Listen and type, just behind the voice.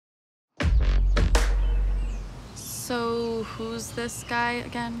So who's this guy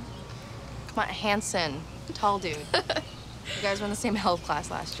again? Come on, Hansen. Tall dude. You guys were in the same health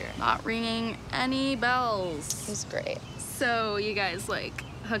class last year. Not ringing any bells. He's great. So you guys, like,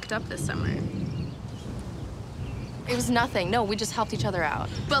 hooked up this summer? It was nothing. No, we just helped each other out.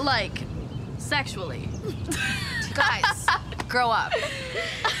 But, like, sexually. Guys, grow up.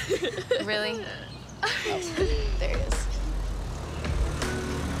 Really? Oh, there he is.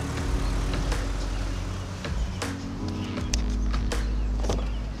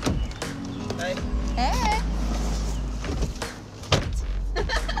 Hey. Hey.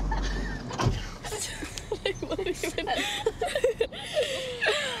 What even?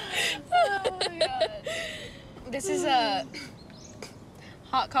 Oh my God. This is a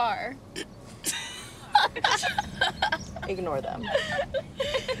hot car. Ignore them.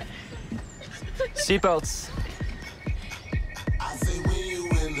 Seatbelts. I say when you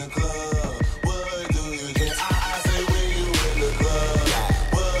in the club, what do you think? I say when you in the club,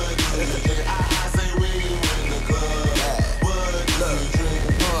 what do you think? I say when you in the club, what do you drink?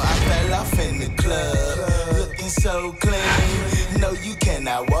 I fell off in the club, looking so clean. No, you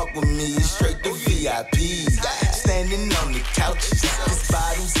cannot walk with me, straight to VIP. Standing on the couches, this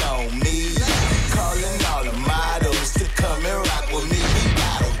bottom's on me. Calling all the models to come and rock with me. We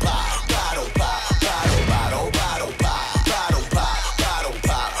bottle pop, bottle pop, bottle, bottle, bottle pop, bottle pop, bottle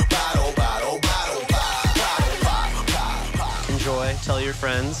pop, bottle, bottle, bottle pop, bottle pop, pop, pop. Enjoy. Tell your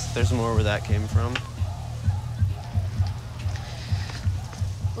friends. There's more where that came from.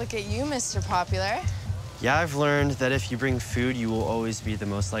 Look at you, Mr. Popular. Yeah, I've learned that if you bring food, you will always be the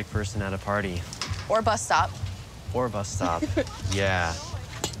most liked person at a party. Or bus stop. Or bus stop. Yeah.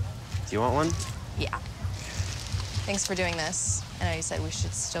 Do you want one? Yeah. Thanks for doing this. I know you said we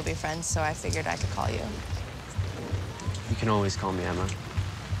should still be friends, so I figured I could call you. You can always call me Emma.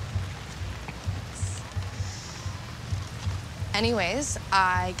 Anyways,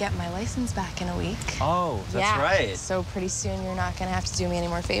 I get my license back in a week. Oh, that's yeah. right. So pretty soon you're not gonna have to do me any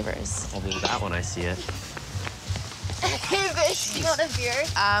more favors. I'll do that when I see it. Hey, bitch, you want a beer?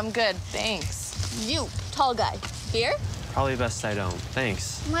 I'm good, thanks. You, tall guy. Beer? Probably best I don't.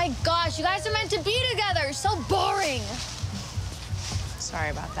 Thanks. My gosh, you guys are meant to be together. So boring. Sorry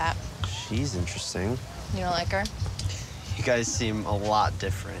about that. She's interesting. You don't like her? You guys seem a lot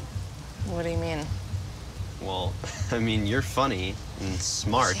different. What do you mean? Well, I mean, you're funny and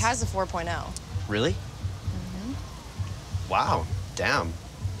smart. She has a 4.0. Really? Mm-hmm. Wow, damn.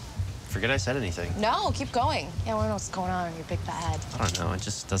 Forget I said anything. No, keep going. Yeah, I wanna know what's going on in your big fat head. I don't know, it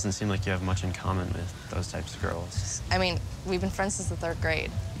just doesn't seem like you have much in common with those types of girls. I mean, we've been friends since the 3rd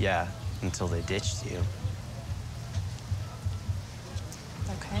grade. Yeah, until they ditched you.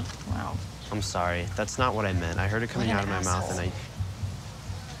 Okay, wow. I'm sorry, that's not what I meant. I heard it coming What an out of my mouth asshole. and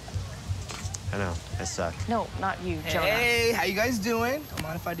I know, I suck. No, not you, Jonah. Hey, how you guys doing? Don't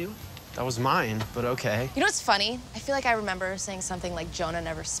mind if I do? That was mine, but okay. You know what's funny? I feel like I remember saying something like, Jonah,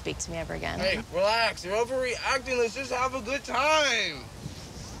 never speak to me ever again. Hey, relax. You're overreacting. Let's just have a good time.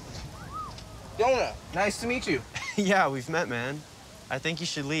 Jonah, nice to meet you. Yeah, we've met, man. I think you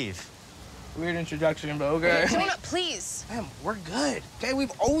should leave. Weird introduction, but okay. Jonah, please. Damn, we're good. Okay,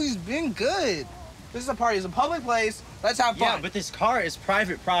 we've always been good. This is a party. It's a public place. Let's have fun. Yeah, but this car is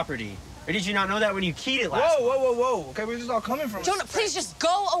private property. Or did you not know that when you keyed it last Whoa, whoa, whoa, whoa. Okay, we're just all coming from... Jonah, please just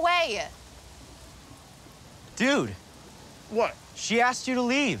go away. Dude, What? she asked you to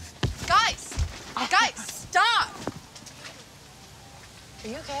leave. Guys, guys, stop. Are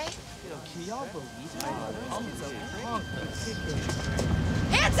you okay? Can y'all believe it?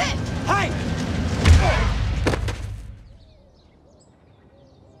 Hansen! Hey!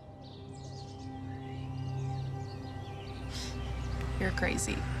 You're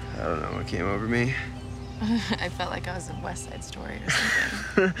crazy. I don't know what came over me. I felt like I was in West Side Story or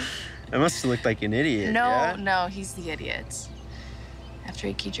something. I must have looked like an idiot. No, yeah? no, he's the idiot. After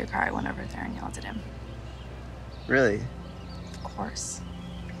he keyed your car, I went over there and yelled at him. Really? Of course.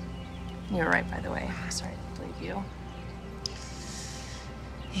 You were right, by the way. I'm sorry to believe you.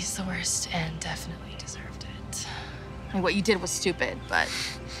 He's the worst and definitely deserved it. I mean, what you did was stupid, but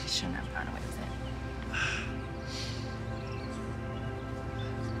you shouldn't have gone away with it.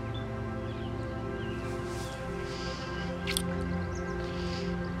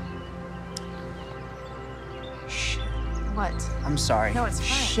 What? I'm sorry. No, it's fine.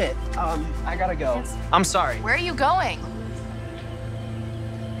 Shit. I gotta go. Yes. I'm sorry. Where are you going?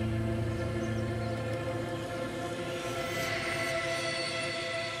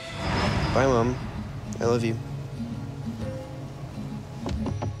 Bye, Mom. I love you.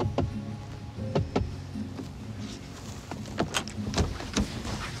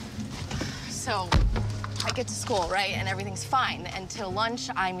 So, I I get to school, right, and everything's fine. Until lunch,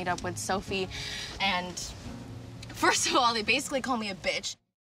 I meet up with Sophie, and first of all, they basically call me a bitch.